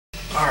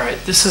Alright,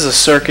 this is a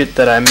circuit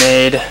that I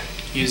made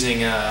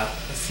using a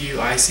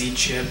few IC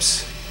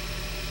chips.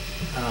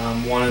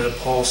 One is a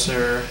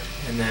pulsar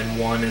and then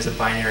one is a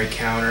binary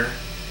counter.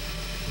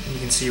 You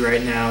can see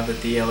right now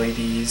that the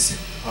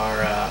LEDs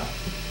are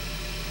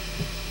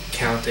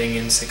counting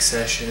in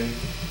succession.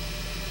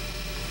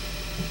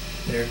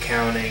 They're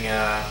counting,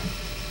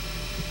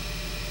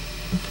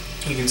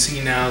 you can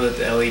see now that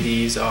the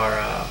LEDs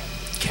are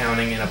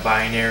counting in a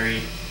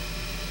binary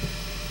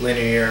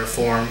linear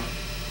form,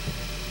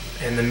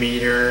 and the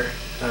meter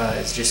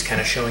is just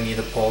kind of showing you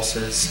the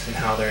pulses and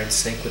how they're in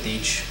sync with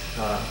each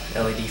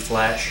LED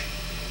flash.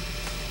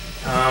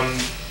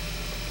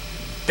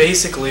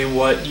 Basically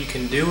what you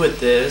can do with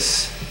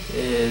this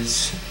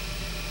is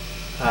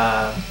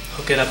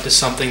hook it up to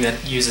something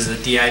that uses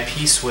a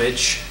DIP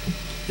switch.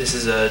 This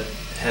is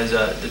has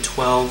the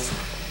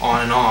 12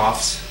 on and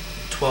offs,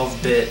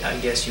 12-bit I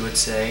guess you would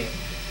say,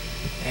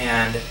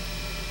 and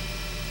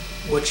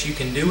what you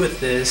can do with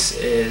this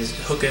is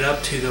hook it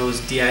up to those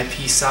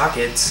DIP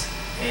sockets,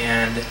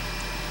 and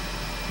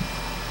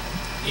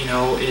you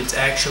know, it's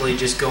actually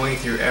just going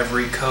through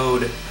every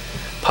code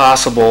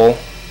possible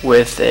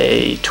with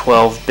a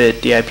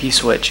 12-bit DIP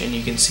switch, and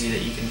you can see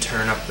that you can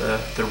turn up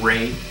the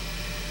rate.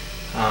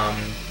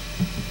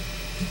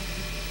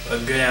 A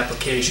good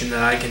application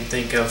that I can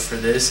think of for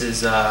this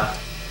is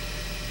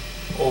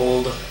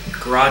old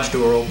garage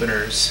door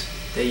openers.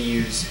 They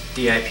use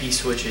DIP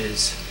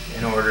switches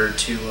in order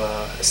to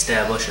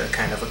establish a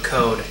kind of a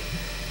code.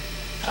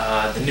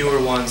 The newer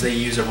ones, they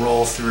use a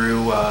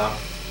roll-through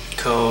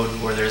code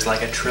where there's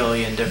like 1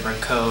 trillion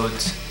different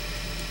codes.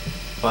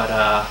 But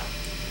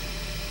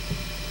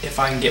if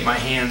I can get my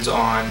hands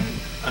on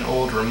an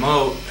old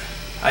remote,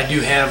 I do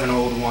have an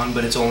old one,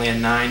 but it's only a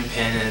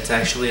 9-pin and it's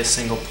actually a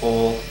single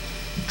pole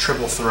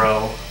triple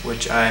throw,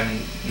 which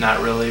I'm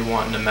not really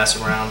wanting to mess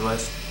around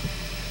with.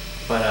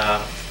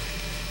 But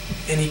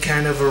any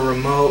kind of a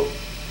remote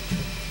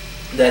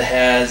that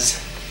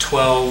has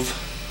 12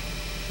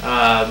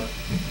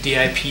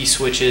 DIP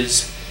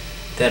switches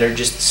that are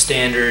just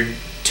standard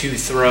 2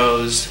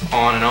 throws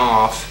on and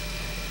off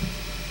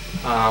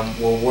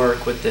will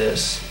work with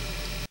this.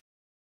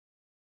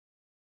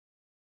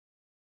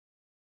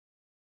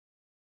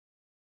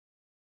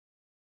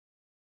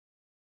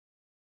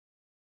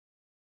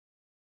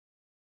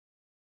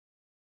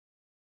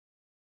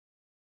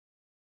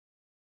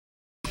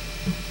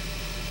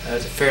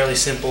 It's a fairly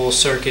simple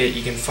circuit.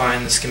 You can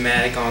find the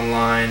schematic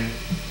online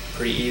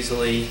pretty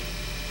easily.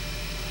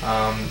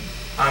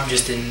 I'm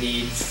just in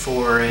need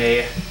for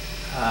a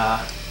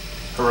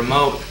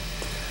remote.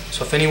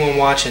 So if anyone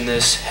watching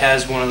this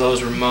has one of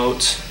those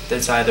remotes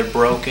that's either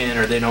broken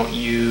or they don't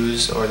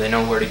use, or they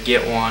know where to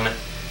get one,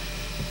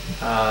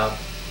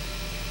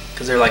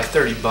 because they're like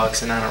 30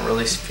 bucks and I don't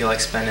really feel like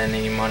spending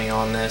any money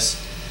on this.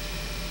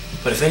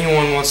 But if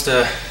anyone wants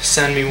to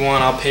send me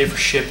one, I'll pay for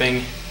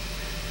shipping.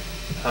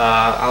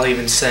 I'll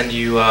even send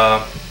you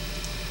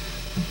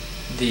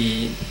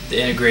the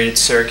integrated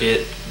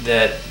circuit,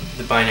 that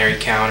the binary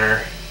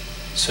counter,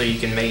 so you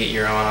can make it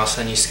your own. I'll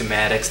send you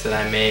schematics that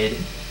I made.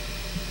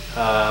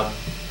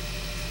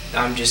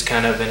 I'm just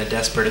kind of in a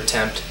desperate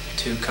attempt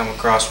to come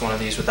across one of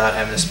these without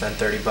having to spend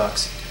 30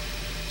 bucks.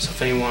 So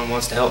if anyone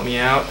wants to help me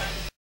out,